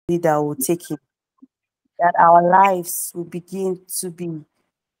that will take him, that our lives will begin to be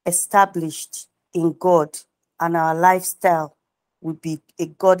established in God, and our lifestyle will be a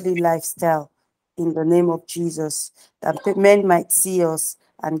godly lifestyle in the name of Jesus, that men might see us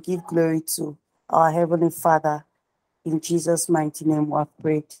and give glory to our Heavenly Father. In Jesus' mighty name we have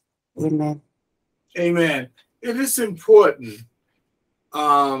prayed. Amen. Amen. It is important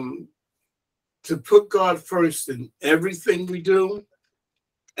to put God first in everything we do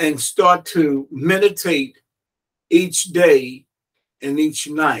and start to meditate each day and each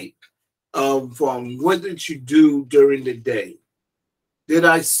night of what did you do during the day? Did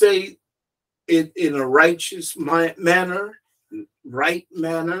I say it in a righteous manner, right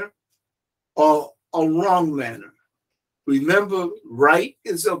manner, or a wrong manner? Remember, right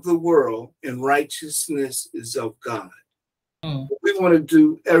is of the world and righteousness is of God. We want to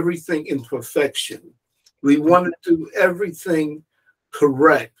do everything in perfection. We want to do everything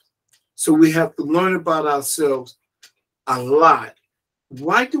correct. So we have to learn about ourselves a lot.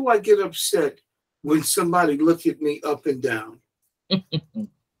 Why do I get upset when somebody look at me up and down?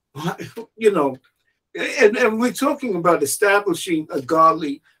 You know, and we're talking about establishing a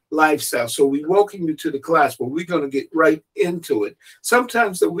godly lifestyle. So we welcome you to the class, but we're going to get right into it.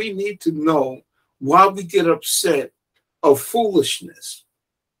 Sometimes that we need to know why we get upset of foolishness,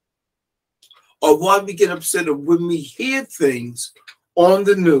 or why we get upset of when we hear things on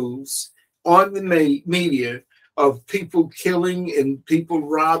the news, on the media, of people killing and people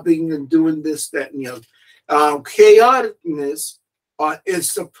robbing and doing this, that, and the other. Chaoticness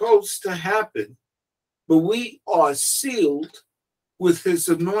is supposed to happen, but we are sealed with his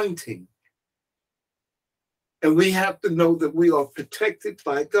anointing. And we have to know that we are protected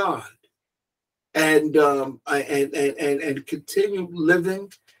by God, and continue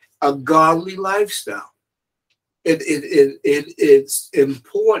living a godly lifestyle. It's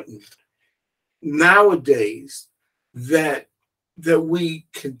important nowadays that we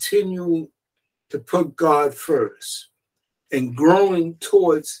continue to put God first and growing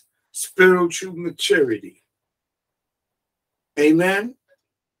towards spiritual maturity. Amen.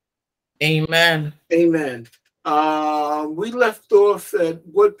 Amen. Amen. We left off at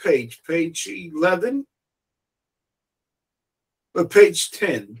what page? Page 11 or page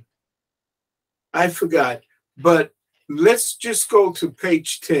 10? I forgot. But let's just go to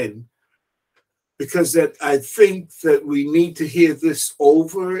page 10, because that I think that we need to hear this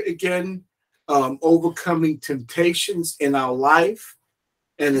over again. Overcoming temptations in our life.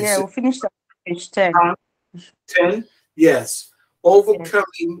 And Yeah, we'll finish at page 10. 10? Yes.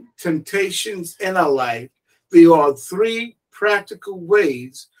 Overcoming temptations in our life. There are 3 practical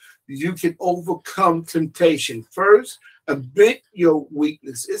ways you can overcome temptation. First, admit your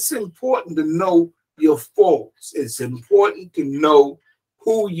weakness. It's important to know your faults. It's important to know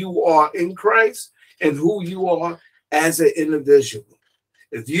who you are in Christ and who you are as an individual.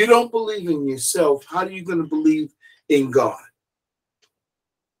 If you don't believe in yourself, how are you going to believe in God?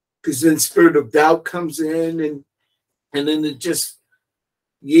 Because then spirit of doubt comes in, and then it just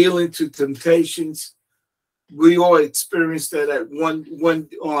yielding to temptations. We all experience that at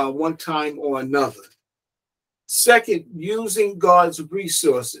one time or another. Second, using God's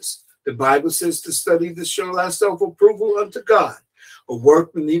resources. The Bible says to study to show thyself approval unto God. A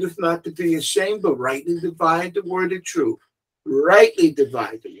workman needeth not to be ashamed, but rightly divide the word of truth. Rightly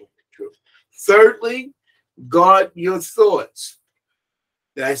divide the word of truth. Thirdly, guard your thoughts.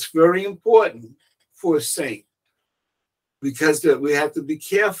 That's very important for a saint, because we have to be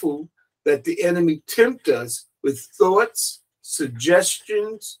careful that the enemy tempt us with thoughts,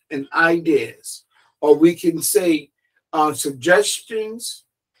 suggestions, and ideas. Or we can say suggestions,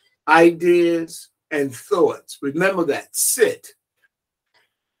 ideas, and thoughts. Remember that. Sit.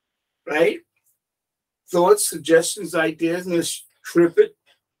 Right? Thoughts, suggestions, ideas, and let's trip it,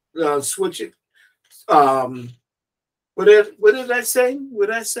 switch it. What did I say? What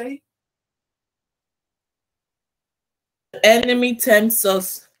did I say? The enemy tempts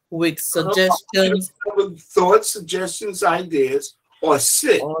us with suggestions. Thoughts, suggestions, ideas, or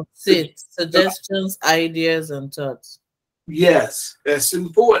sit. Suggestions, ideas, and thoughts. Yes, that's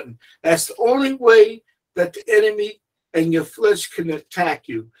important. That's the only way that the enemy and your flesh can attack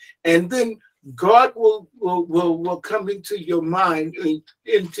you. And then God will come into your mind,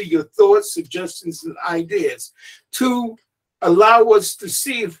 into your thoughts, suggestions, and ideas to allow us to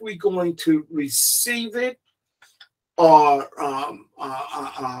see if we're going to receive it or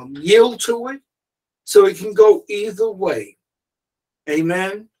yield to it. So it can go either way.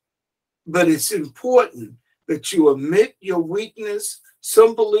 Amen. But it's important that you admit your weakness.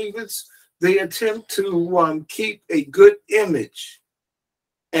 Some believers, they attempt to keep a good image.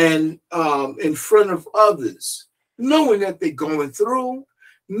 and in front of others, knowing that they're going through,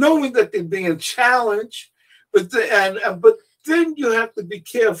 knowing that they're being challenged, but then you have to be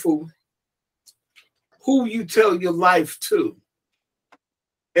careful who you tell your life to.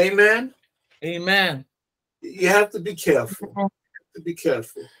 Amen. Amen. You have to be careful. To be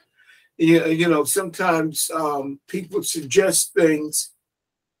careful. You know, sometimes people suggest things,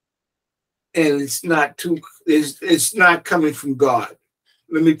 and it's not coming from God.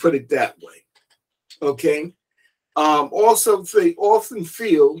 Let me put it that way. Okay. Also, they often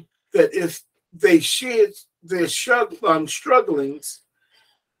feel that if they share their strugglings,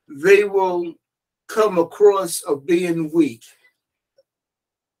 they will come across of being weak.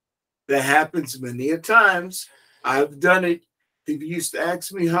 That happens many a times. I've done it. People used to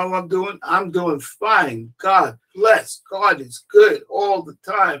ask me how I'm doing. I'm doing fine. God bless. God is good all the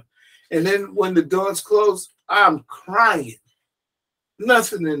time. And then when the doors close, I'm crying.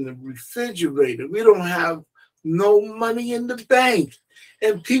 Nothing in the refrigerator. We don't have no money in the bank.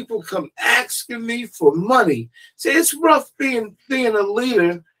 And people come asking me for money. See, it's rough being a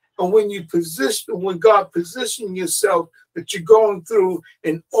leader, and when God positions yourself that you're going through,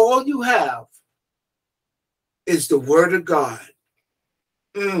 and all you have is the word of God.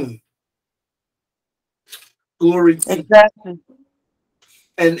 Glory to Exactly.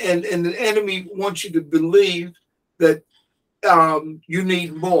 and the enemy wants you to believe that you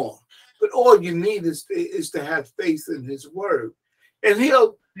need more, but all you need is to have faith in His word, and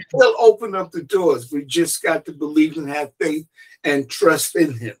He'll open up the doors. We just got to believe and have faith and trust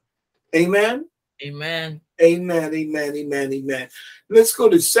in Him. Amen. Amen. Amen. Amen. Amen. Amen. Let's go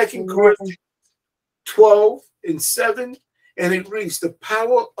to 2 Corinthians 12:7, and it reads, the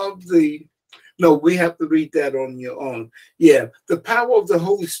power of the no, we have to read that on your own. Yeah, the power of the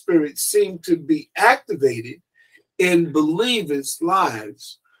Holy Spirit seemed to be activated in believers'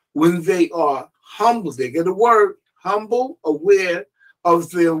 lives when they are humble. They get a word, humble, aware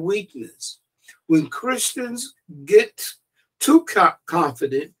of their weakness. When Christians get too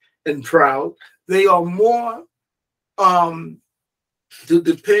confident and proud, they are more to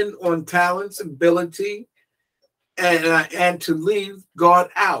depend on talents, ability, and to leave God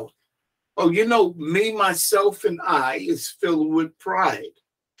out. Oh, you know, me, myself, and I is filled with pride.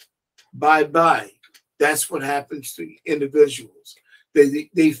 Bye-bye. That's what happens to individuals.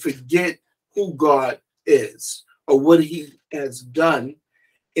 They forget who God is or what He has done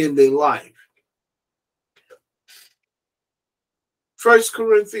in their life. 1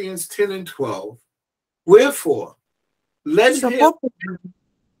 Corinthians 10:12. Wherefore, let So him...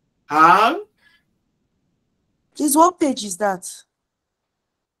 Huh? Please, what page is that?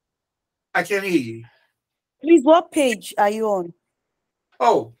 I can't hear you. Please, what page are you on?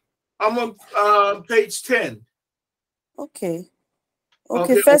 Oh, I'm on page 10. Okay.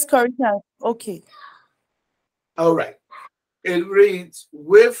 Okay. 1 Corinthians. Okay. All right. It reads,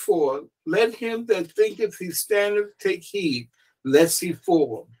 wherefore, let him that thinketh he standeth take heed, lest he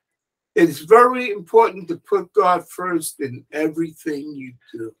fall. It's very important to put God first in everything you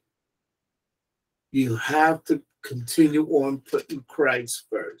do. You have to continue on putting Christ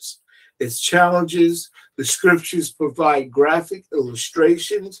first. Its challenges, the scriptures provide graphic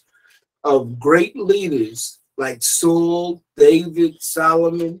illustrations of great leaders like Saul, David,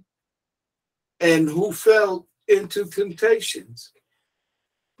 Solomon, and who fell into temptations.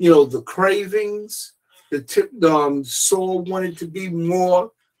 You know, the cravings, Saul wanted to be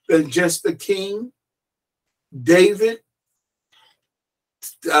more than just a king. David,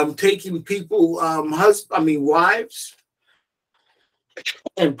 taking people, wives,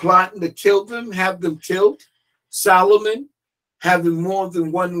 and plotting to kill them, have them killed. Solomon, having more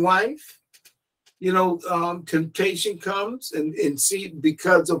than one wife. You know, temptation comes and see,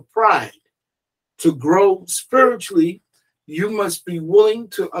 because of pride. To grow spiritually, you must be willing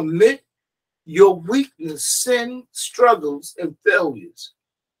to admit your weakness, sin, struggles, and failures.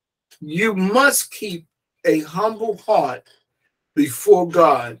 You must keep a humble heart before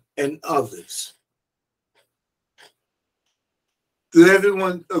God and others. Does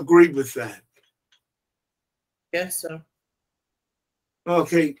everyone agree with that? Yes, sir.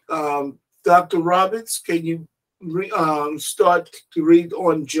 Okay, Dr. Roberts, can you start to read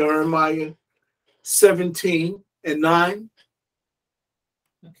on Jeremiah 17:9?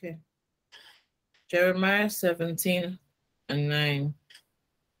 Okay. Jeremiah 17:9.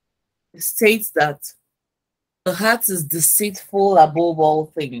 It states that the heart is deceitful above all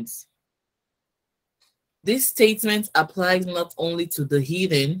things. This statement applies not only to the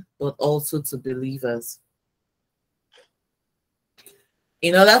heathen, but also to believers.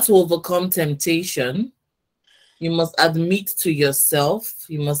 In order to overcome temptation, You must admit to yourself,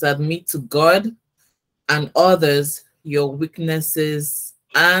 you must admit to God and others your weaknesses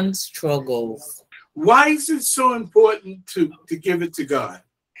and struggles. Why is it so important to give it to God?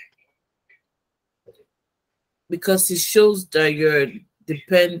 Because it shows that you're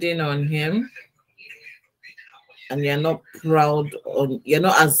depending on Him and you're not proud on, you're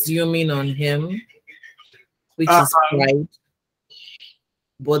not assuming on Him, which is pride,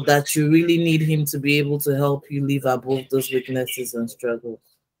 but that you really need Him to be able to help you live above those weaknesses and struggles.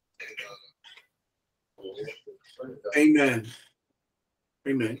 Amen.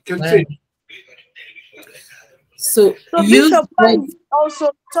 Amen. Continue. So Bishop, why is he also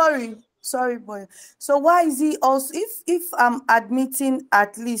sorry, boy. So why is he also, if I'm admitting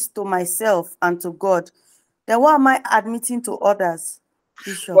at least to myself and to God, then why am I admitting to others,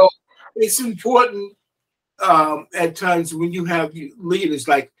 Bishop? Well, it's important at times when you have leaders,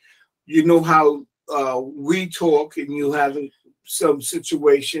 like, you know how we talk and you have some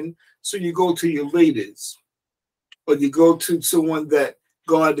situation, so you go to your leaders, or you go to someone that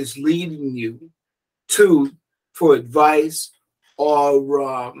God is leading you to for advice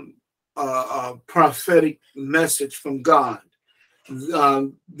or a prophetic message from God.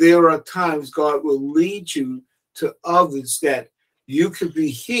 There are times God will lead you to others that you could be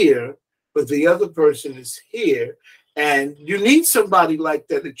here, but the other person is here. And you need somebody like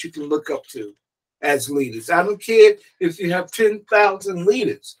that that you can look up to as leaders. I don't care if you have 10,000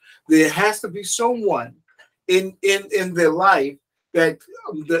 leaders. There has to be someone in their life that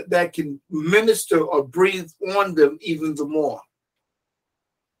can minister or breathe on them even the more.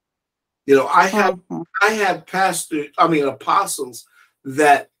 You know, I have apostles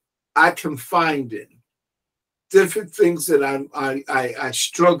that I confide in, different things that I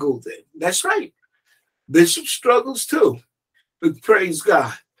struggled in. That's right. Bishop struggles too, but praise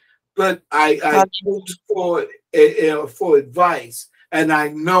God. But I choose for advice, and I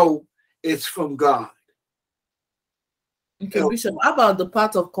know it's from God. Okay, Bishop, how about the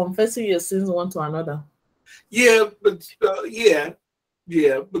part of confessing your sins one to another? Yeah, but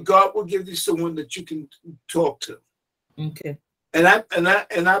but God will give you someone that you can talk to. Okay. And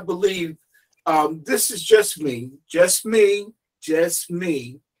I believe this is just me,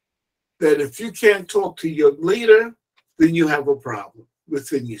 that if you can't talk to your leader, then you have a problem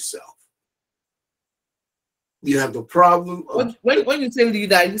within yourself. You have a problem. When you say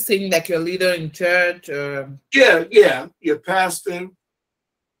leader, are you saying like your leader in church? Or? Yeah, your pastor.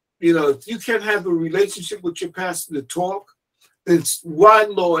 You know, if you can't have a relationship with your pastor to talk, then why,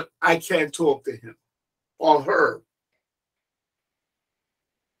 Lord, I can't talk to him or her?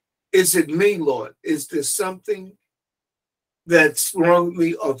 Is it me, Lord? Is there something that's wrong with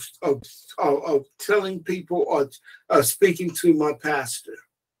me of telling people or speaking to my pastor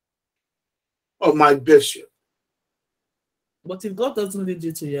or my bishop? But if God doesn't lead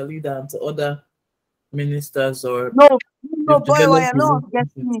you to your leader and to other ministers, or No, boy, why developed you're not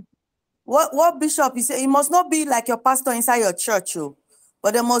getting me. What Bishop is saying, it must not be like your pastor inside your church,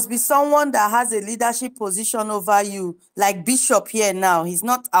 but there must be someone that has a leadership position over you, like Bishop here now. He's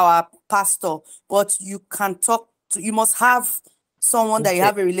not our pastor, but you can talk to, you must have someone that you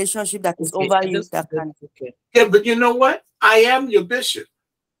have a relationship that is over you that can. Yeah, but you know what? I am your bishop.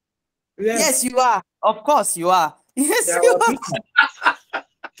 Yes, you are. Of course you are. Yes, you are.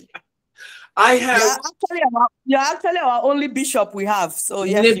 I have. You're actually our only bishop we have. So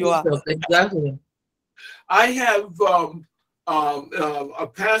yes, you are. Exactly. I have a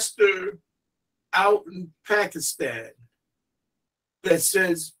pastor out in Pakistan that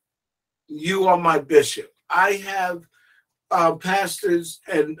says, "You are my bishop." I have pastors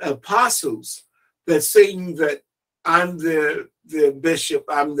and apostles that saying that I'm their bishop,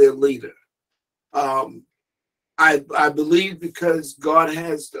 I'm their leader. I believe because God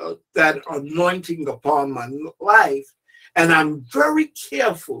has that anointing upon my life, and I'm very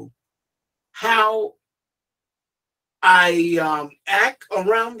careful how I act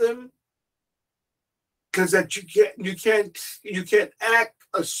around them, because that you can't act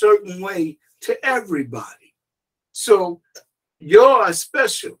a certain way to everybody. So you're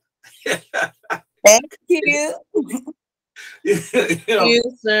special. Thank you. Thank you,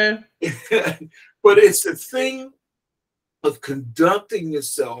 sir. But it's the thing of conducting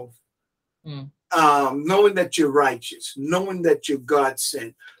yourself, knowing that you're righteous, knowing that you're God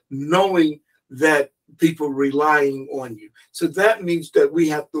sent, knowing that people relying on you. So that means that we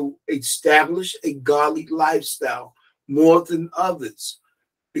have to establish a godly lifestyle more than others,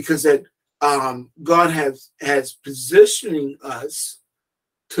 because that God has positioning us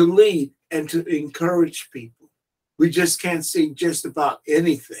to lead and to encourage people. We just can't say just about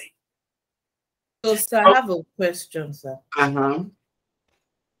anything. So, sir, I have a question, sir. Uh-huh.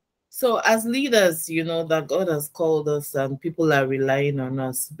 So, as leaders, you know that God has called us and people are relying on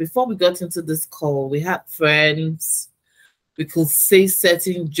us. Before we got into this call, we had friends. We could say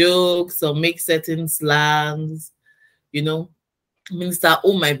certain jokes or make certain slangs, you know. Minister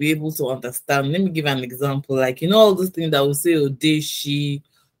O might be able to understand. Let me give an example. Like, you know, all those things that will say Odeshi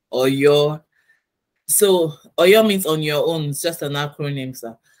or your. So, Oyo means on your own. It's just an acronym,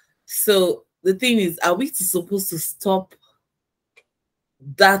 sir. So, the thing is, are we supposed to stop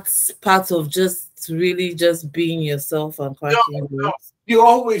that part of just really just being yourself and No, cracking no. jokes? You're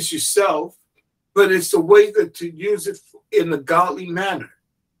always yourself, but it's the way that to use it in a godly manner.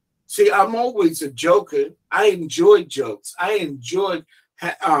 See, I'm always a joker. I enjoy jokes. I enjoy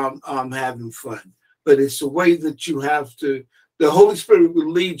having fun. But it's the way that you have to. The Holy Spirit will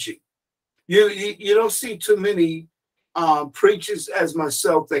lead you. You don't see too many preachers as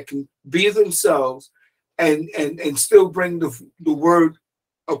myself that can be themselves and still bring the word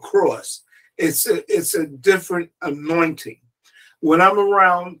across. It's a different anointing. When I'm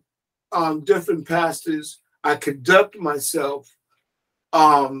around different pastors, I conduct myself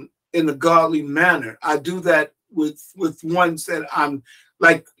in a godly manner. I do that with ones that I'm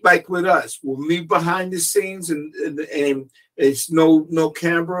like with us. We'll meet behind the scenes and it's no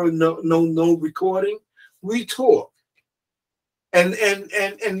camera, no recording. We talk. And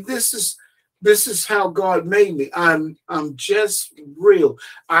this is how God made me. I'm just real.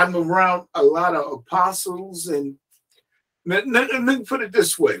 I'm around a lot of apostles and let me put it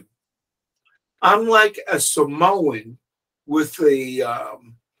this way. I'm like a Samoan with a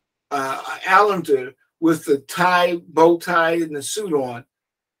Islander with the bow tie, and the suit on,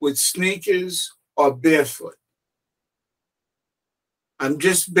 with sneakers or barefoot. I'm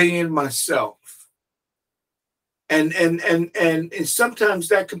just being myself. And sometimes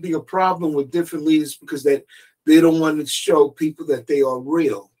that could be a problem with different leaders because they don't want to show people that they are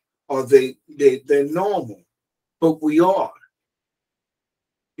real or they're normal. But we are.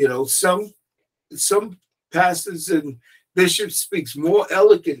 You know, some pastors and bishops speaks more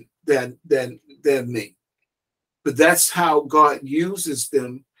elegant than me. But that's how God uses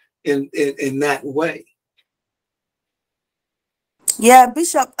them in that way. Yeah,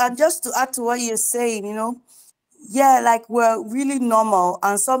 Bishop, and just to add to what you're saying, yeah, like we're really normal,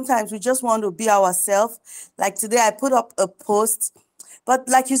 and sometimes we just want to be ourselves. Like today, I put up a post, but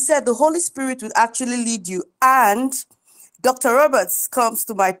like you said, the Holy Spirit will actually lead you. And Dr. Roberts comes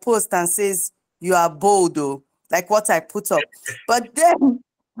to my post and says, "You are bold, though," like what I put up. But then,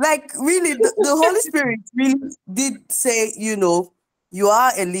 like, really, the Holy Spirit really did say, you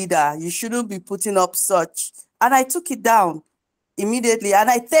are a leader. You shouldn't be putting up such. And I took it down immediately. And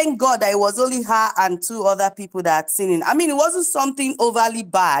I thank God that it was only her and two other people that had seen it. I mean, it wasn't something overly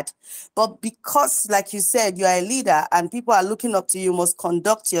bad, but because, like you said, you are a leader and people are looking up to you, you must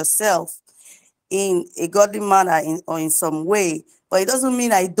conduct yourself in a godly manner or in some way. But it doesn't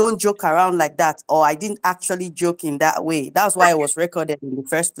mean I don't joke around like that, or I didn't actually joke in that way. That's why it was recorded in the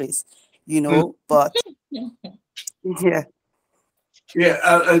first place, but yeah. Yeah,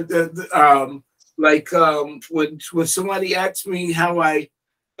 when somebody asks me how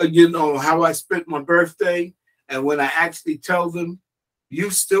how I spent my birthday, and when I actually tell them,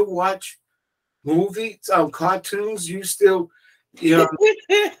 you still watch movies, cartoons, you still, aren't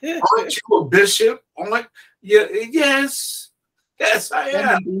you a bishop? I'm like, yeah, yes, I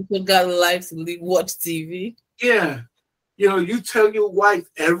am. You got life to live, watch TV. Yeah. You tell your wife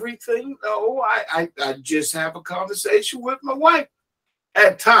everything. No, I just have a conversation with my wife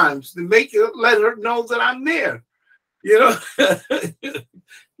at times to let her know that I'm there. You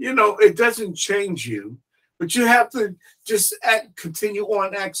know, it doesn't change you, but you have to just continue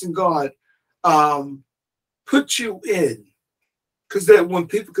on asking God, put you in, because that when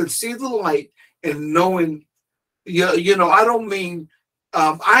people can see the light and knowing, I don't mean.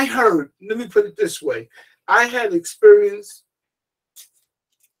 I heard. Let me put it this way: I had experienced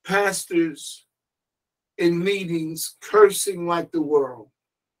pastors in meetings cursing like the world,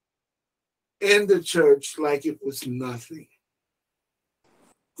 in the church like it was nothing.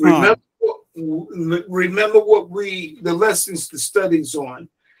 Remember what the lessons, the studies on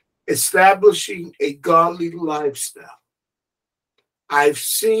establishing a godly lifestyle. I've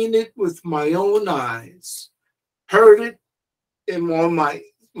seen it with my own eyes, heard it on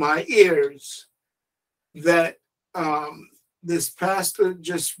my ears, that this pastor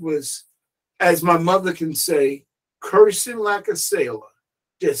just was, as my mother can say, cursing like a sailor,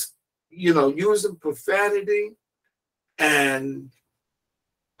 just using profanity. And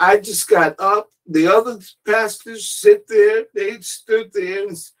I just got up. The other pastors sit there. They stood there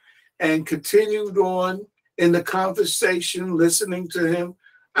and continued on in the conversation, listening to him.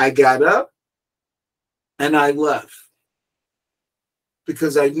 I got up and I left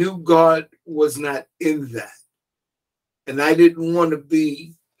because I knew God was not in that. And I didn't want to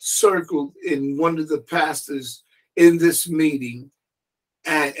be circled in one of the pastors in this meeting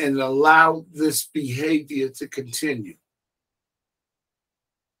and allow this behavior to continue.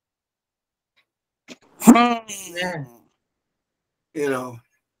 Yeah. You know,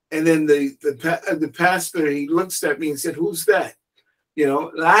 and then the pastor, he looks at me and said, "Who's that?" You know,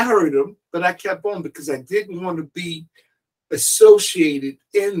 and I heard him, but I kept on because I didn't want to be associated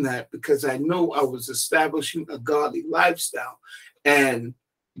in that, because I know I was establishing a godly lifestyle and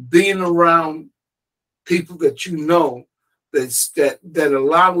being around people that you know that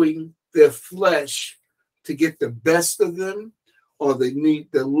allowing their flesh to get the best of them, or they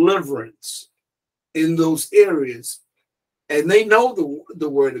need deliverance in those areas, and they know the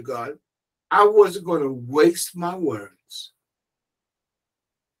word of God. I wasn't going to waste my words.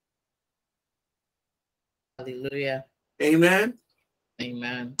 Hallelujah. Amen.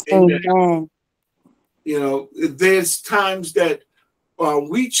 Amen. Amen. Amen. You know, there's times that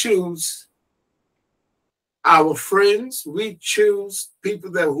we choose our friends, we choose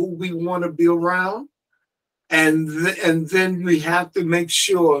people that who we want to be around, and then we have to make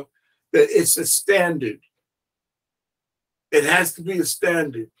sure that it's a standard. It has to be a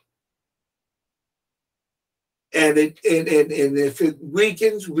standard. And if it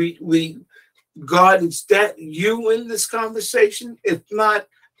weakens, we God, is that you in this conversation? If not,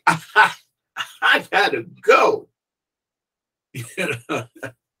 I gotta go. You know?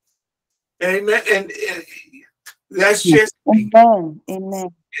 Amen. And that's just me. Amen. Amen.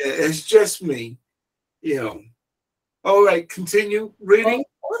 It's just me. You know. All right, continue reading. Well,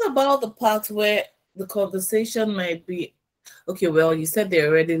 what about the part where the conversation might be, okay, well, you said they're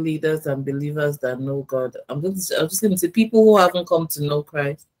already leaders and believers that know God. I'm just going to say people who haven't come to know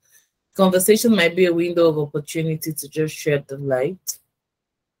Christ. Conversation might be a window of opportunity to just shed the light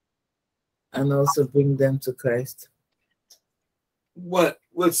and also bring them to Christ. What?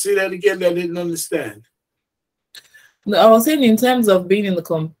 Let's see that again. I didn't understand. No, I was saying in terms of being in the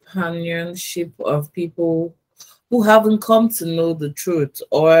companionship of people who haven't come to know the truth,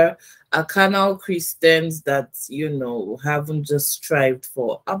 or are carnal Christians that, you know, haven't just strived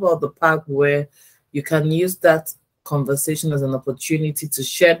for. How about the part where you can use that conversation as an opportunity to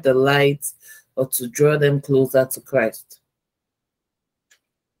shed the light or to draw them closer to Christ?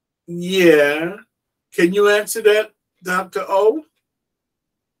 Yeah. Can you answer that, Dr. O?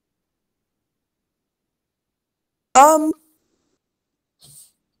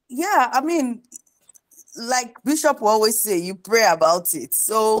 Yeah, I mean, like Bishop will always say, you pray about it.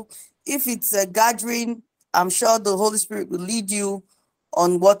 So if it's a gathering, I'm sure the Holy Spirit will lead you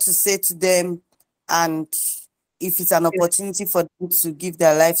on what to say to them. And if it's an opportunity for them to give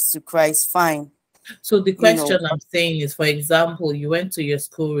their lives to Christ, fine. So the You question know. I'm saying is, for example, you went to your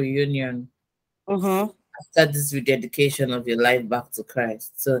school reunion after this rededication of your life back to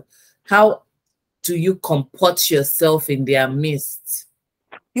Christ. So how do you comport yourself in their midst?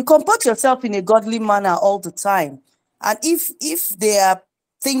 You comport yourself in a godly manner all the time. And if there are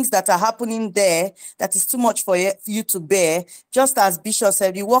things that are happening there that is too much for you to bear, just as Bishop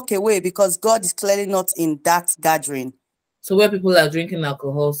said, you walk away, because God is clearly not in that gathering. So where people are drinking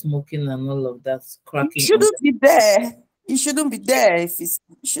alcohol, smoking, and all of that, cracking. You shouldn't be there. You shouldn't be there. You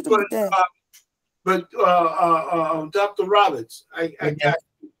shouldn't be there. But Dr. Roberts, I got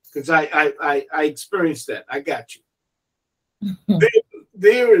you, because I experienced that. I got you.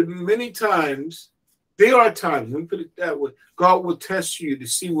 There are many times, there are times, let me put it that way, God will test you to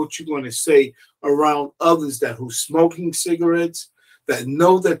see what you're going to say around others that who smoking cigarettes, that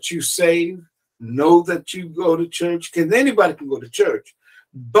know that you save, know that you go to church, because anybody can go to church.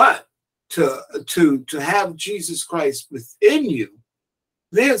 But to have Jesus Christ within you,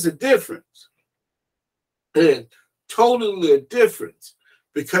 there's a difference. There's totally a difference.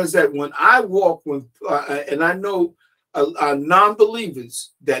 Because that when I walk with, and I know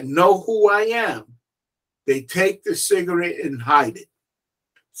non-believers that know who I am, they take the cigarette and hide it.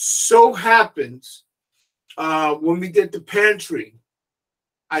 So happens when we did the pantry,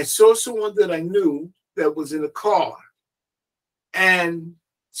 I saw someone that I knew that was in a car. And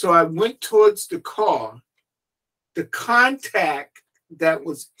so I went towards the car. The contact that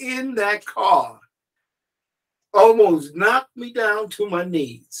was in that car almost knocked me down to my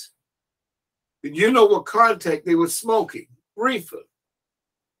knees. You know what contact they were smoking? Reefer.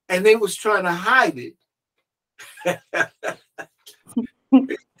 And they was trying to hide it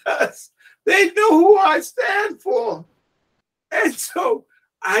because they know who I stand for. And so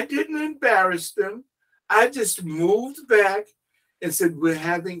I didn't embarrass them. I just moved back and said, we're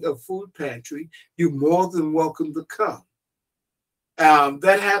having a food pantry. You're more than welcome to come.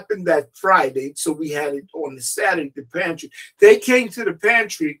 That happened that Friday, so we had it on the Saturday, the pantry. They came to the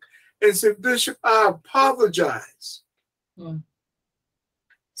pantry and said, Bishop, I apologize. Mm.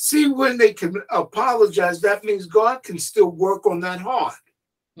 See, when they can apologize, that means God can still work on that heart.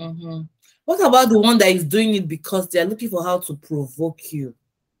 Mm-hmm. What about the one that is doing it because they're looking for how to provoke you?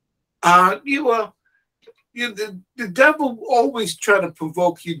 The devil always try to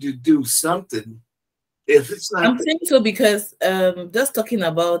provoke you to do something. If it's not, I'm saying so because just talking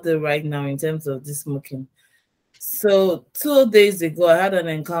about it right now in terms of this smoking. So 2 days ago, I had an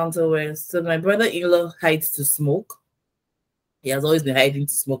encounter where my brother-in-law hides to smoke. He has always been hiding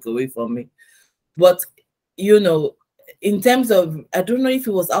to smoke away from me. But in terms of, I don't know if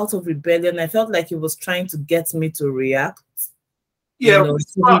it was out of rebellion. I felt like he was trying to get me to react. yeah,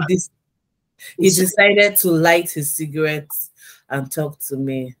 So he decided to light his cigarettes and talk to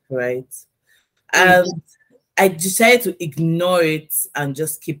me, right? And I decided to ignore it and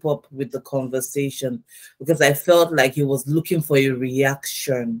just keep up with the conversation because I felt like he was looking for a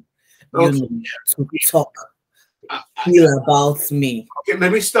reaction, to talk feel about me. Okay,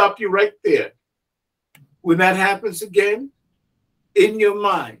 let me stop you right there. When that happens again, in your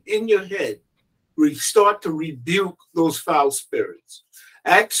mind, in your head, we start to rebuke those foul spirits.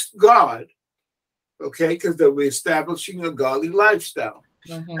 Ask God, okay, because we're establishing a godly lifestyle.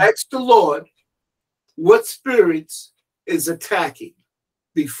 Ask the Lord what spirits is attacking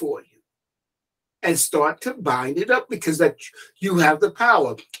before you and start to bind it up because that you have the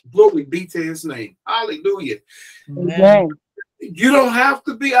power. Glory be to his name. Hallelujah. Amen. You don't have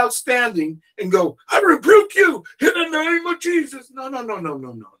to be outstanding and go, I rebuke you in the name of Jesus.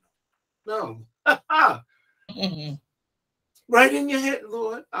 No. Right in your head,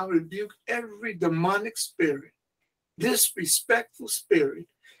 Lord, I rebuke every demonic spirit, disrespectful spirit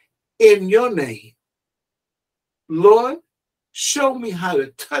in your name. Lord, show me how to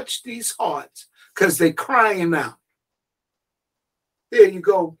touch these hearts because they're crying out. There you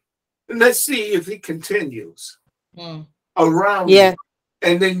go. And let's see if he continues around you.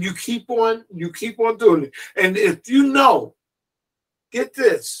 And then you keep on doing it. And if get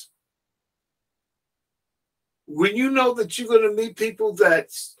this, when you know that you're going to meet people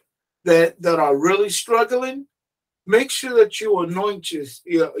that are really struggling, make sure that you anoint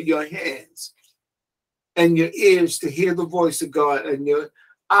your hands and your ears to hear the voice of God and your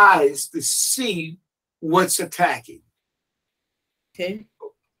eyes to see what's attacking. Okay.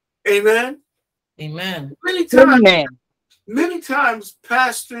 Amen. Amen. Many times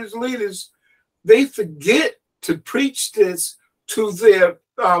pastors, leaders, they forget to preach this to their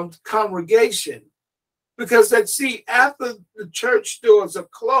congregation because after the church doors are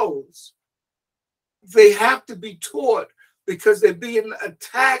closed, they have to be taught because they're being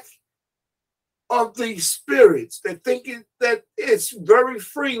attacked of these spirits. They're thinking that it's very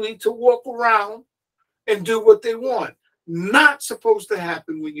freely to walk around and do what they want. Not supposed to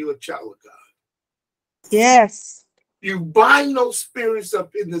happen when you're a child of God. Yes. You bind those spirits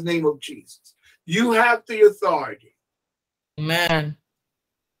up in the name of Jesus. You have the authority. Amen.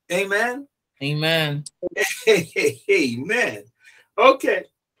 Amen. Amen. Amen. Okay.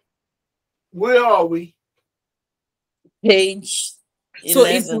 Where are we? Page 11. So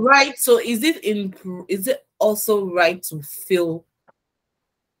it's right. So is it also right to feel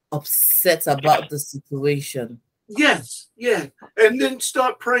upset about the situation? Yes. Yeah. And then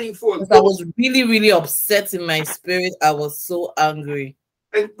start praying for it. I was really, really upset in my spirit. I was so angry.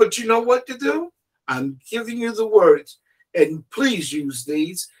 But you know what to do? I'm giving you the words, and please use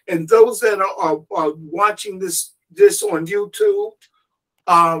these. And those that are watching this on YouTube,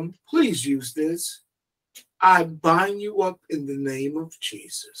 please use this. I bind you up in the name of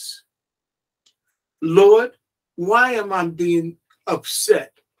Jesus. Lord, why am I being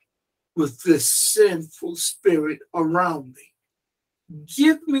upset with this sinful spirit around me?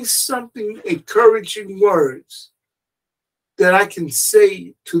 Give me something encouraging words that I can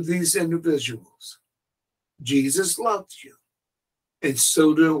say to these individuals. Jesus loved you, and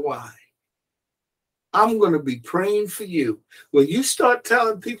so do I. I'm going to be praying for you. When you start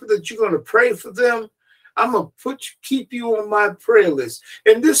telling people that you're going to pray for them, I'm going to keep you on my prayer list.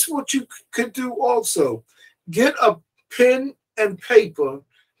 And this is what you could do also. Get a pen and paper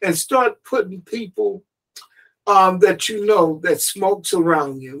and start putting people that you know that smokes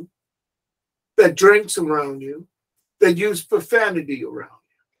around you, that drinks around you, that use profanity around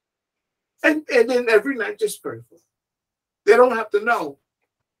you. And then every night just pray for them. They don't have to know.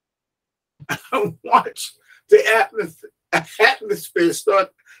 Watch the atmosphere. atmosphere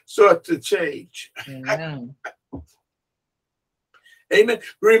start to change. Amen. Amen.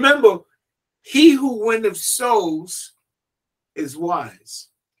 Remember, he who winneth souls is wise.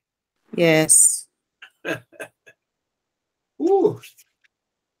 Yes. Ooh.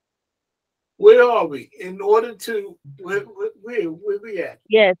 Where are we? In order to where we at?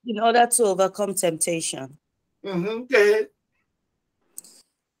 Yes, in order to overcome temptation, Go ahead.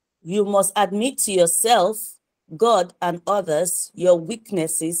 you must admit to yourself, God, and others your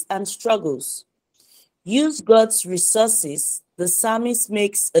weaknesses and struggles. Use God's resources. The psalmist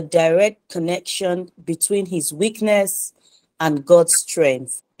makes a direct connection between his weakness and God's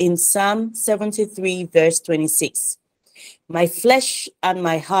strength. In Psalm 73, verse 26, my flesh and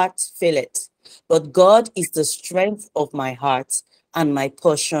my heart feel it, but God is the strength of my heart and my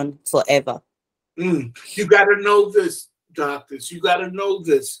portion forever. You got to know this, doctors. You got to know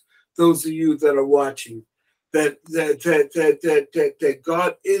this. Those of you that are watching, that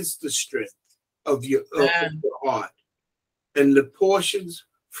God is the strength of your heart and the portions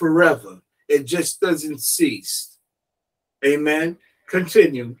forever. It just doesn't cease. Amen.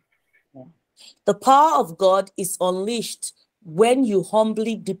 Continue. The power of God is unleashed when you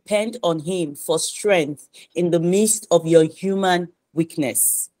humbly depend on him for strength in the midst of your human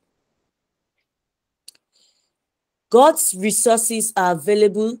weakness. God's resources are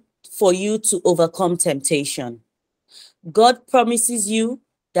available for you to overcome temptation. God promises you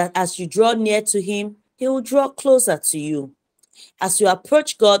that as you draw near to him, he will draw closer to you. As you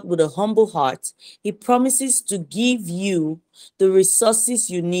approach God with a humble heart, he promises to give you the resources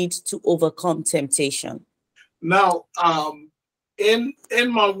you need to overcome temptation. Now, in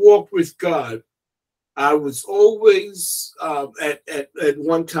my walk with God, I was always at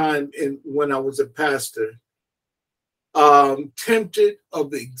one time when I was a pastor, tempted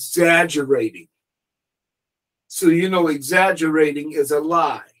of exaggerating. So exaggerating is a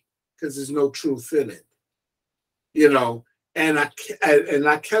lie because there's no truth in it. And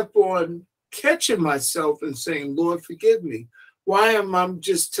I kept on catching myself and saying, Lord, forgive me. Why am I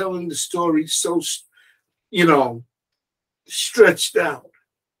just telling the story so, stretched out?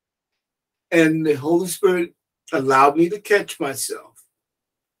 And the Holy Spirit allowed me to catch myself.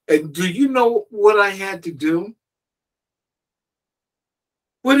 And do you know what I had to do?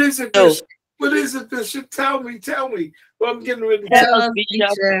 What is it, Bishop? What is it, Bishop? Tell me. Well, I'm getting ready to Tell us,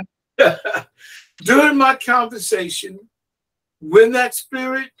 Bishop. During my conversation, when that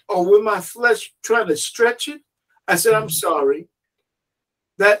spirit or when my flesh trying to stretch it, I said, I'm sorry.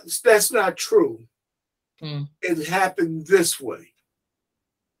 That's not true. It happened this way.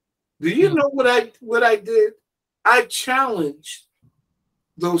 Do you know what I did? I challenged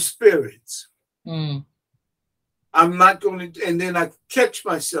those spirits. I'm not going to, and then I catch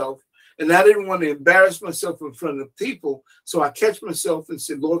myself, and I didn't want to embarrass myself in front of people, so I catch myself and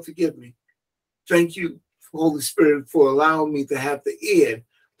said, Lord, forgive me. Thank you, Holy Spirit, for allowing me to have the ear,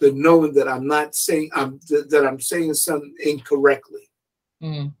 to knowing that I'm not saying that I'm saying something incorrectly.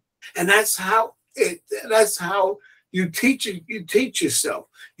 And that's how you teach yourself.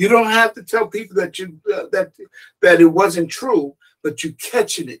 You don't have to tell people that that it wasn't true, but you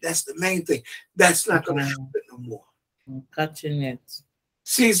catching it. That's the main thing. That's not going to happen no more. I'm catching it.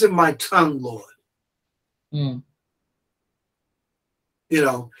 Season my tongue, Lord. And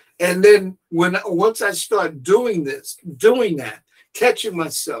then once I start doing that, catching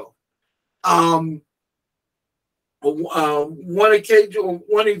myself. One occasion,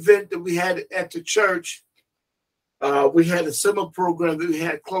 one event that we had at the church, we had a summer program that we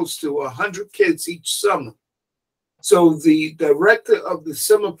had close to 100 kids each summer. So the director of the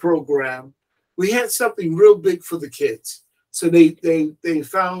summer program, we had something real big for the kids. So they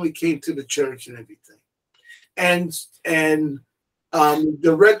finally came to the church and everything. And the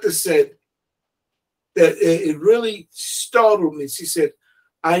director said that it really startled me. She said,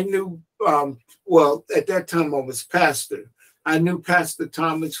 I knew, well, at that time I was pastor. I knew Pastor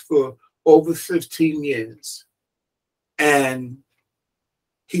Thomas for over 15 years. And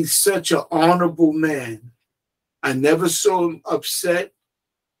he's such an honorable man. I never saw him upset.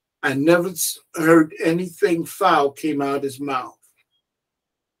 I never heard anything foul came out of his mouth.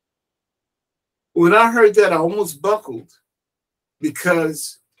 When I heard that, I almost buckled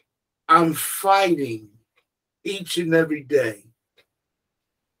because I'm fighting each and every day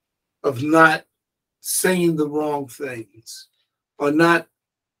of not saying the wrong things or not,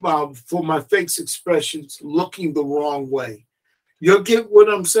 for my face expressions, looking the wrong way. You'll get what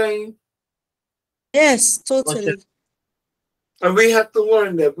I'm saying? Yes, totally. And we have to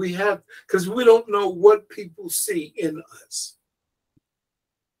learn that. Because we don't know what people see in us.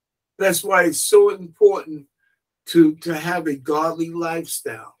 That's why it's so important to have a godly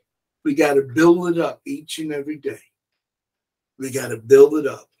lifestyle. We got to build it up each and every day. We got to build it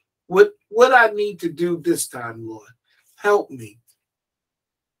up. What I need to do this time, Lord, help me.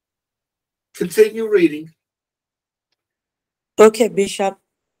 Continue reading. Okay, Bishop.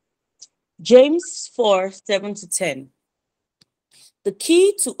 James 4, 7-10. The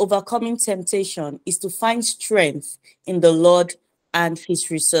key to overcoming temptation is to find strength in the Lord and his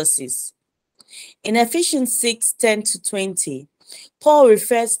resources. In Ephesians 6, 10-20, Paul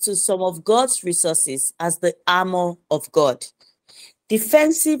refers to some of God's resources as the armor of God.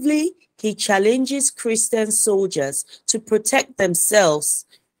 Defensively, he challenges Christian soldiers to protect themselves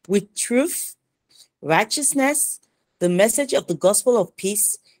with truth, righteousness, the message of the gospel of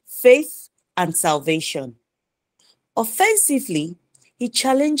peace, faith, and salvation. Offensively, he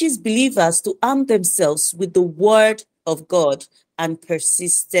challenges believers to arm themselves with the word of God and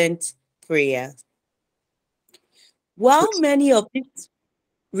persistent prayer. While many of these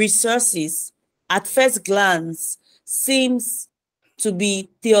resources at first glance seems to be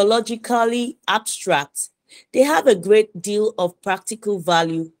theologically abstract, they have a great deal of practical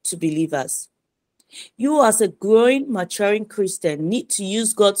value to believers. You, as a growing, maturing Christian, need to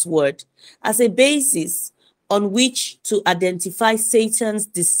use God's word as a basis on which to identify Satan's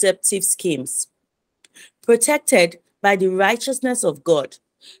deceptive schemes. Protected by the righteousness of God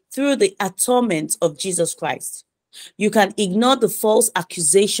through the atonement of Jesus Christ, you can ignore the false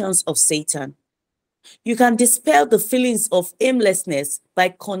accusations of Satan. You can dispel the feelings of aimlessness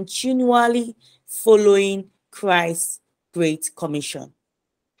by continually following Christ's Great Commission.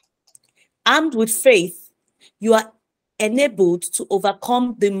 Armed with faith, you are enabled to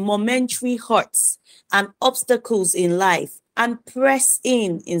overcome the momentary hurts and obstacles in life and press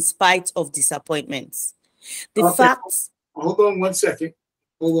in spite of disappointments. The Okay. facts. Hold on 1 second.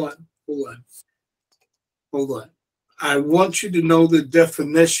 Hold on. I want you to know the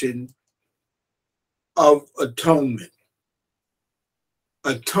definition of atonement.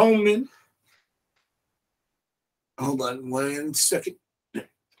 Atonement, hold on 1 second,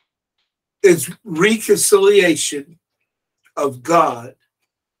 is reconciliation of God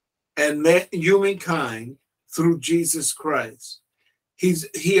and humankind through Jesus Christ.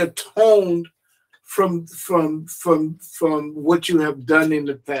 He atoned from what you have done in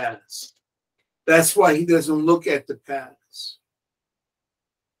the past. That's why he doesn't look at the past.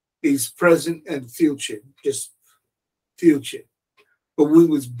 He's present and future, just future. But we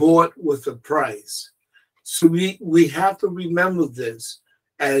was bought with a price. So we have to remember this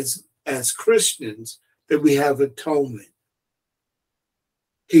as Christians, that we have atonement.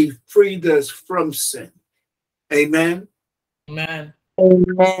 He freed us from sin. Amen? Amen.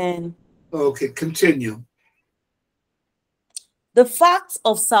 Amen. Okay, continue. The fact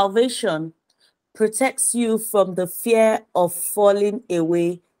of salvation protects you from the fear of falling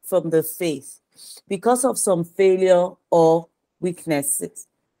away from the faith because of some failure or weaknesses.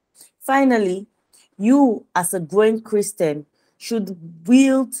 Finally, you as a growing Christian should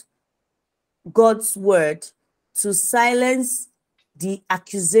wield God's word to silence the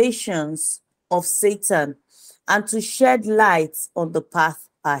accusations of Satan and to shed light on the path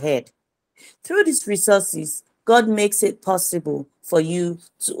ahead. Through these resources, God makes it possible for you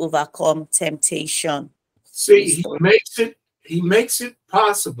to overcome temptation. See, he makes it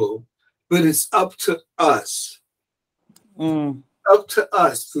possible, but it's up to us. Up to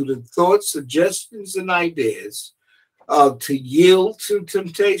us through the thoughts, suggestions, and ideas to yield to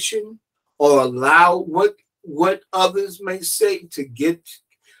temptation or allow what others may say to get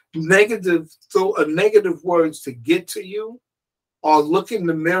negative words to get to you, or look in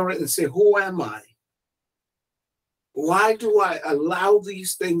the mirror and say, who am I? Why do I allow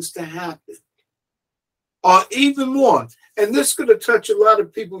these things to happen? Or even more, and this is going to touch a lot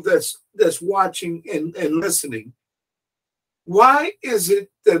of people that's watching and listening. Why is it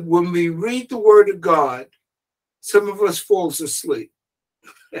that when we read the word of God, some of us falls asleep?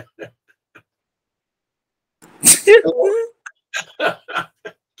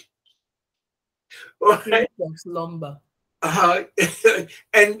 Right? Slumber.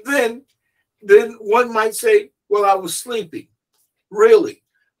 And then one might say, well, I was sleeping. Really?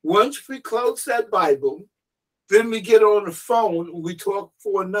 Once we close that Bible, then we get on the phone, we talk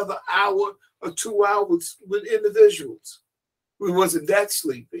for another hour or 2 hours with individuals. We wasn't that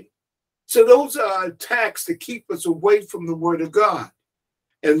sleepy. So those are attacks to keep us away from the word of God.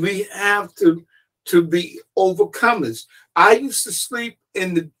 And we have to be overcomers. I used to sleep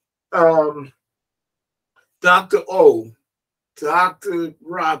in the Dr. O, Dr.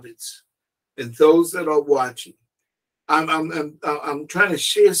 Roberts, and those that are watching. I'm trying to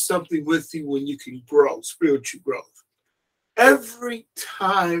share something with you when you can grow, spiritual growth. Every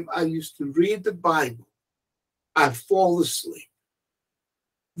time I used to read the Bible, I'd fall asleep.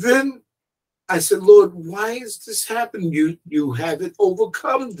 Then I said, Lord, why is this happening? You haven't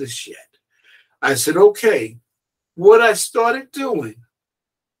overcome this yet. I said, okay. What I started doing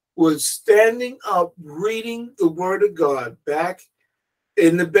was standing up, reading the Word of God back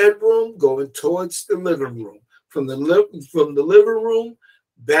in the bedroom, going towards the living room. From the living room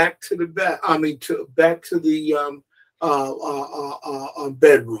back to the back to the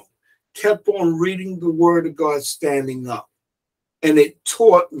bedroom. Kept on reading the Word of God, standing up, and it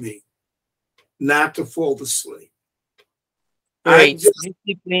taught me not to fall asleep. Great.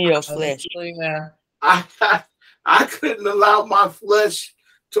 Discipline your flesh. Hallelujah. I couldn't allow my flesh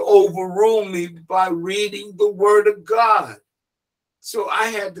to overrule me by reading the Word of God. So I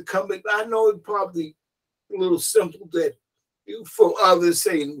had to come in. I know it's probably a little simple that for others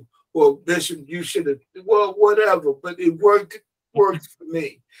saying, well, Bishop, you should have, well, whatever, but it worked for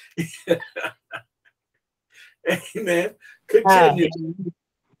me. Amen. Continue.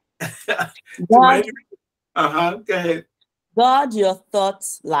 God, Go ahead. God, your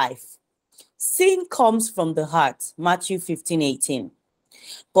thoughts, life. Sin comes from the heart, Matthew 15:18.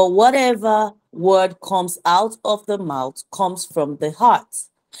 But whatever word comes out of the mouth comes from the heart.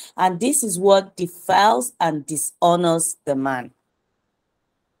 And this is what defiles and dishonors the man.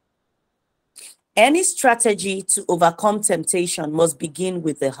 Any strategy to overcome temptation must begin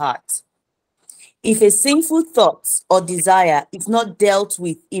with the heart. If a sinful thought or desire is not dealt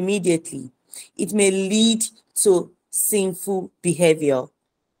with immediately, it may lead to sinful behavior.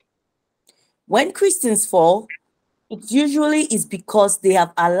 When Christians fall, it usually is because they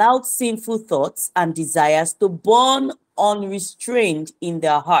have allowed sinful thoughts and desires to burn unrestrained in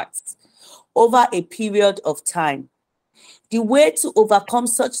their hearts over a period of time. The way to overcome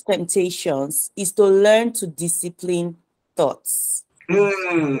such temptations is to learn to discipline thoughts. There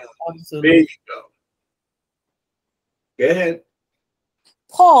you go. Go ahead.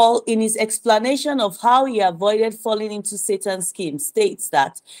 Paul, in his explanation of how he avoided falling into Satan's scheme, states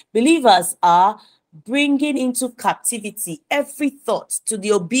that believers are bringing into captivity every thought to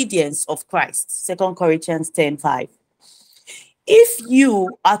the obedience of Christ. 2 Corinthians 10:5. If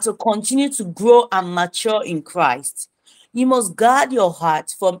you are to continue to grow and mature in Christ, you must guard your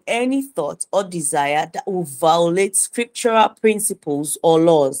heart from any thought or desire that will violate scriptural principles or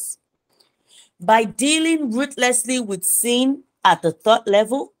laws. By dealing ruthlessly with sin at the thought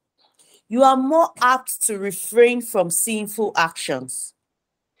level, you are more apt to refrain from sinful actions.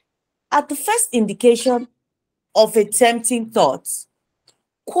 At the first indication of a tempting thought,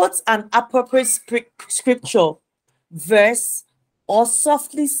 quote an appropriate scripture, verse, or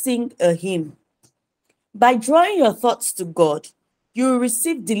softly sing a hymn. By drawing your thoughts to God, you will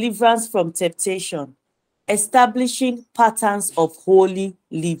receive deliverance from temptation, establishing patterns of holy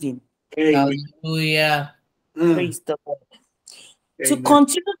living. Hallelujah. Praise the Lord. To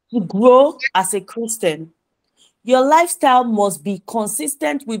continue to grow as a Christian, your lifestyle must be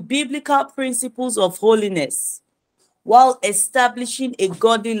consistent with biblical principles of holiness while establishing a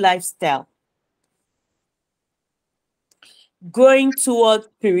godly lifestyle. Growing toward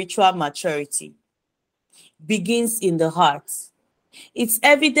spiritual maturity begins in the heart. Its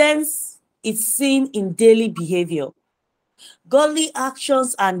evidence is seen in daily behavior. Godly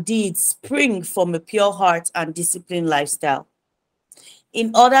actions and deeds spring from a pure heart and disciplined lifestyle.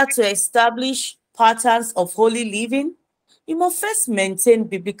 In order to establish patterns of holy living, you must first maintain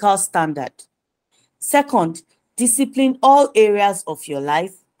biblical standard. Second, discipline all areas of your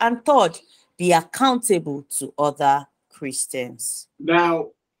life. And third, be accountable to other Christians. Now,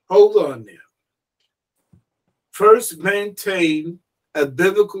 hold on there. First, maintain a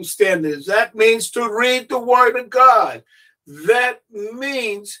biblical standard. That means to read the Word of God. That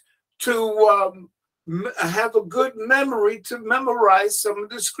means to have a good memory to memorize some of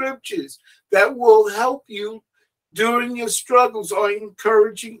the scriptures that will help you during your struggles or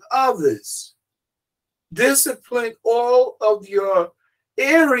encouraging others. Discipline all of your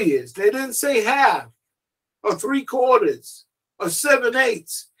areas. They didn't say half or 3/4 or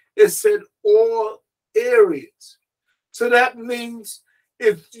 7/8. It said all areas. So that means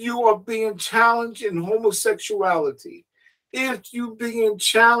if you are being challenged in homosexuality, if you being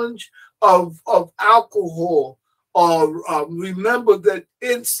challenged of alcohol, or remember that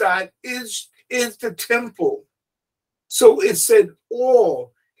inside is the temple. So it said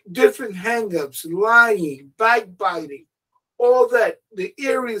all different hang-ups, lying, backbiting, all that, the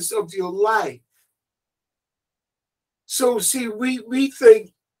areas of your life. So see, we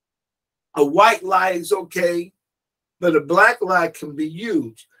think a white lie is okay, but a black lie can be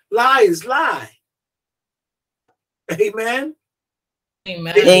used. Lie is lie. Amen.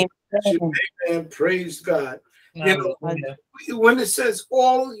 Amen. Amen. Amen. Praise God. You know, Hallelujah. when it says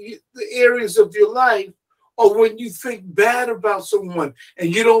all the areas of your life, or when you think bad about someone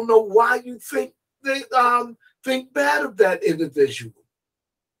and you don't know why you think bad of that individual,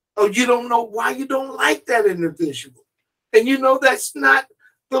 or you don't know why you don't like that individual, and you know that's not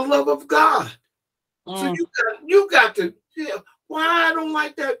the love of God. So you got to, why I don't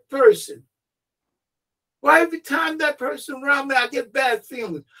like that person. Why every time that person around me, I get bad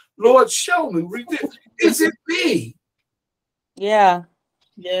feelings. Lord, show me. Is it me? Yeah.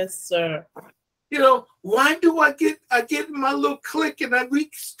 Yes, sir. You know, why do I get in my little clique and we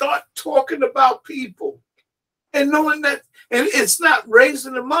start talking about people and knowing that, and it's not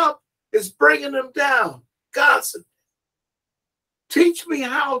raising them up, it's bringing them down. Gossip. Teach me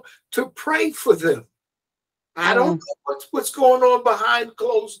how to pray for them. I don't know what's going on behind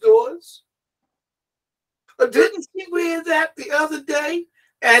closed doors. Didn't you hear that the other day,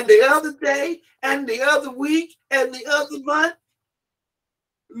 and the other day, and the other week, and the other month?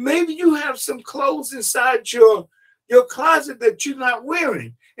 Maybe you have some clothes inside your closet that you're not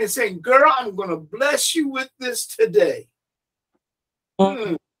wearing, and saying, "Girl, I'm going to bless you with this today."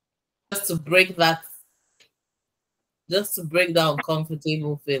 Just to break that, just to break that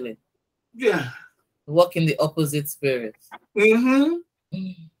uncomfortable feeling. Yeah. Walk in the opposite spirit.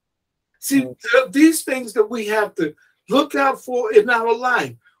 See, these things that we have to look out for in our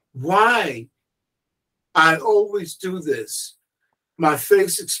life. Why I always do this. My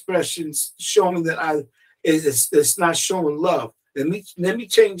face expressions showing that it's not showing love. Let me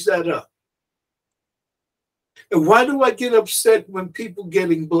change that up. And why do I get upset when people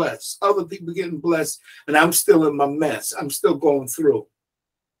getting blessed, other people getting blessed, and I'm still in my mess? I'm still going through.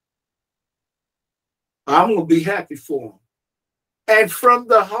 I'm going to be happy for them. And from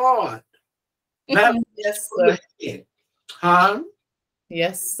the heart. Not yes, from sir. the head. Huh?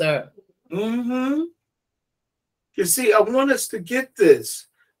 Yes, sir. You see, I want us to get this.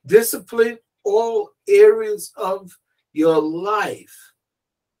 Discipline all areas of your life.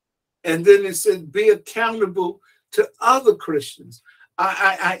 And then it said, be accountable to other Christians.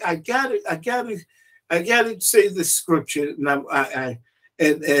 I gotta say this scripture,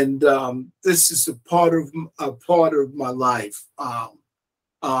 and this is a part of my life.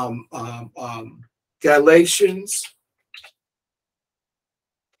 Galatians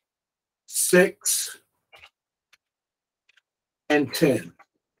 6 and 10.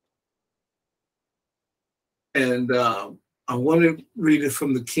 And I want to read it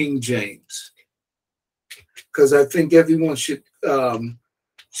from the King James, because I think everyone should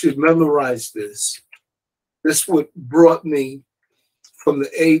memorize this. This what brought me from the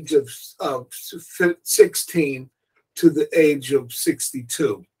age of 16 to the age of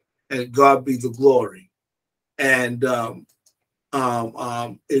 62, and God be the glory. And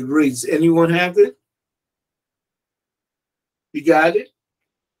it reads, anyone have it? You got it?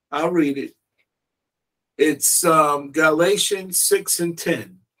 I'll read it. It's Galatians 6 and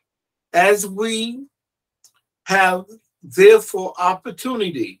 10. As we have therefore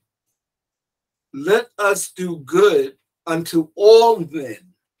opportunity, let us do good unto all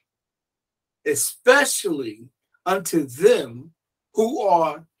men, especially unto them who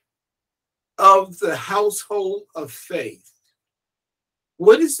are of the household of faith.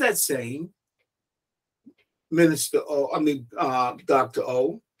 What is that saying, Minister O? I mean, Dr.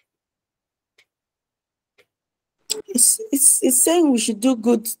 O? It's saying we should do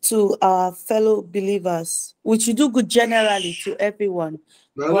good to our fellow believers. We should do good generally to everyone.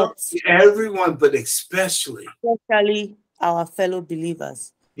 No, everyone, but especially our fellow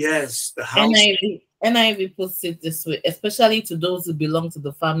believers. Yes, the house. NIV puts it this way, especially to those who belong to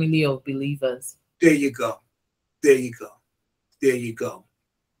the family of believers. There you go. There you go. There you go.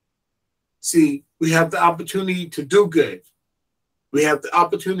 See, we have the opportunity to do good. We have the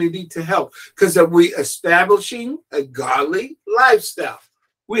opportunity to help, because we're establishing a godly lifestyle.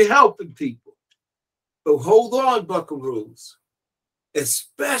 We're helping people. But hold on, buckaroos,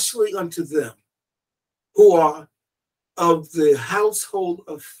 especially unto them who are of the household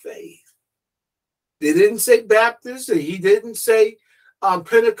of faith. They didn't say Baptist, and he didn't say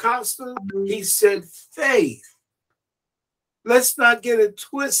Pentecostal. He said faith. Let's not get it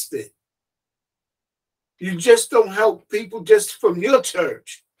twisted. You just don't help people just from your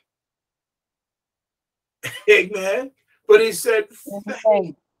church. Amen. But he said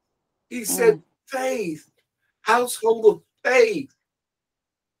faith. He said faith. Household of faith.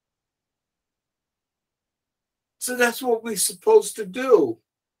 So that's what we're supposed to do.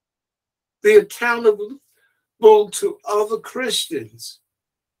 Be accountable. to other Christians.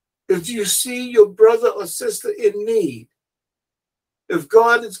 If you see your brother or sister in need, if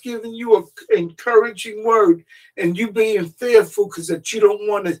God is giving you an encouraging word and you being fearful because that you don't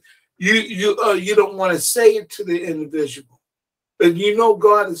want to, you don't want to say it to the individual, but you know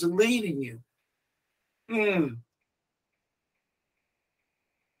God is leading you.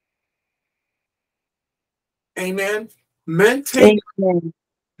 Amen. Maintain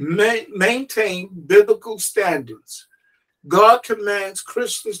biblical standards. God commands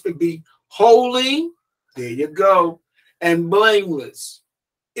Christians to be holy, there you go, and blameless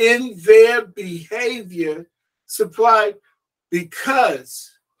in their behavior supplied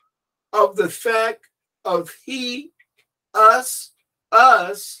because of the fact of us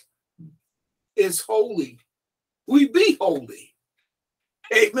is holy. We be holy.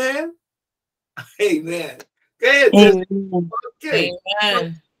 Amen. Amen. Okay.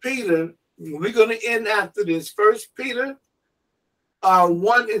 Amen. Peter, we're going to end after this. First Peter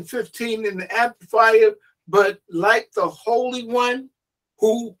 1:15 in the Amplifier, but like the Holy One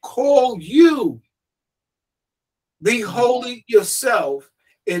who called you, be holy yourself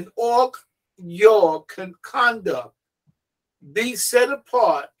in all your conduct. Be set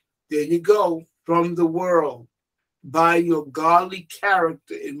apart, there you go, from the world by your godly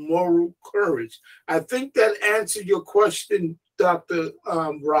character and moral courage. I think that answered your question, Dr.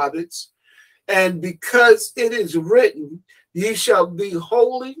 Roberts. And because it is written, ye shall be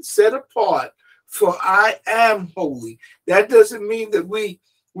holy, set apart, for I am holy. That doesn't mean that we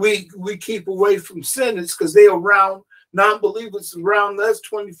keep away from sinners because they are around, non-believers around us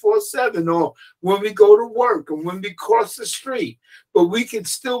 24/7, or when we go to work and when we cross the street. But we can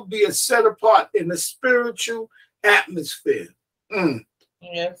still be a set apart in a spiritual atmosphere.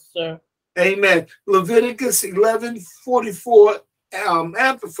 Yes, sir. Amen. Leviticus 11:44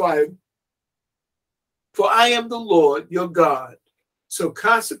 Amplified. For I am the Lord your God. So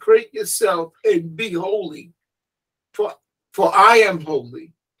consecrate yourself and be holy. For I am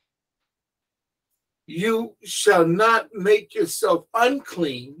holy. You shall not make yourself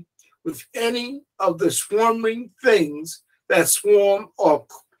unclean with any of the swarming things that swarm or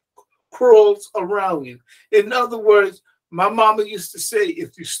crawls around you. In other words, my mama used to say,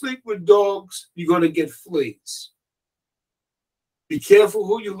 if you sleep with dogs, you're going to get fleas. Be careful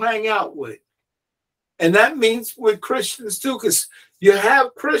who you hang out with. And that means with Christians too, because you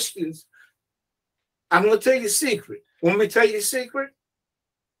have Christians. I'm going to tell you a secret. Want me to tell you a secret?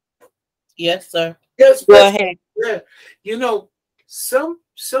 Yes, sir. Yes, Go ahead. Yeah. You know, some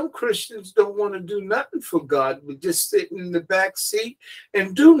Christians don't want to do nothing for God, but just sit in the back seat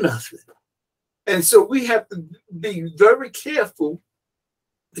and do nothing. And so we have to be very careful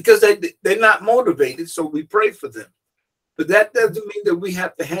because they're not motivated, so we pray for them. But that doesn't mean that we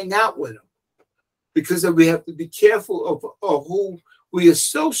have to hang out with them, because we have to be careful of who we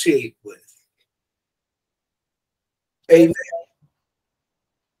associate with. Amen.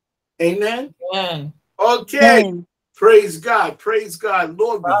 Amen. Amen. Okay. Amen. Praise God. Praise God.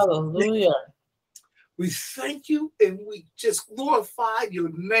 Lord, Hallelujah. we thank you and we just glorify your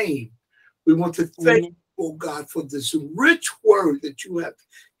name. We want to thank you, oh God, for this rich word that you have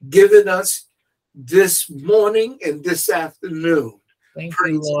given us this morning and this afternoon. Thank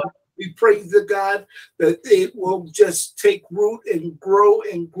Praise you, Lord. God. We pray to God that it will just take root and grow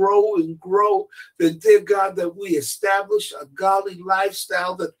and grow and grow. That, dear God, that we establish a godly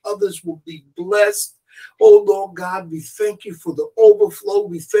lifestyle, that others will be blessed. Oh, Lord God, we thank you for the overflow.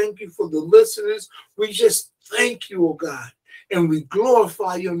 We thank you for the listeners. We just thank you, oh God, and we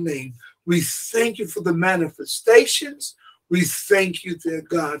glorify your name. We thank you for the manifestations. We thank you, dear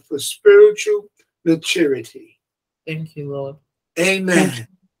God, for spiritual maturity. Thank you, Lord. Amen.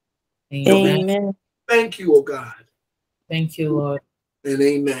 Amen. Amen. Thank you, oh God. Thank you, Lord. And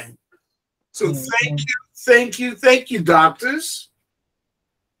amen. So Amen. thank you, doctors.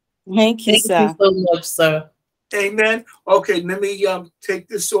 Thank you, Thank you sir. so much, sir. Amen. Okay, let me take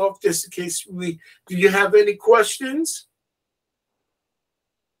this off just in case do you have any questions?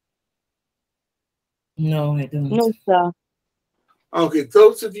 No, I don't. No, sir. Okay,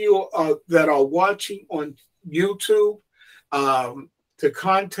 those of you that are watching on YouTube, to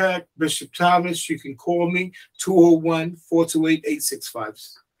contact Bishop Thomas, you can call me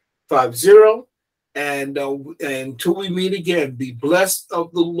 201-428-8650. And until we meet again, be blessed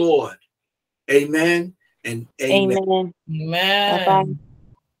of the Lord. Amen and amen. Amen. Amen. Bye-bye.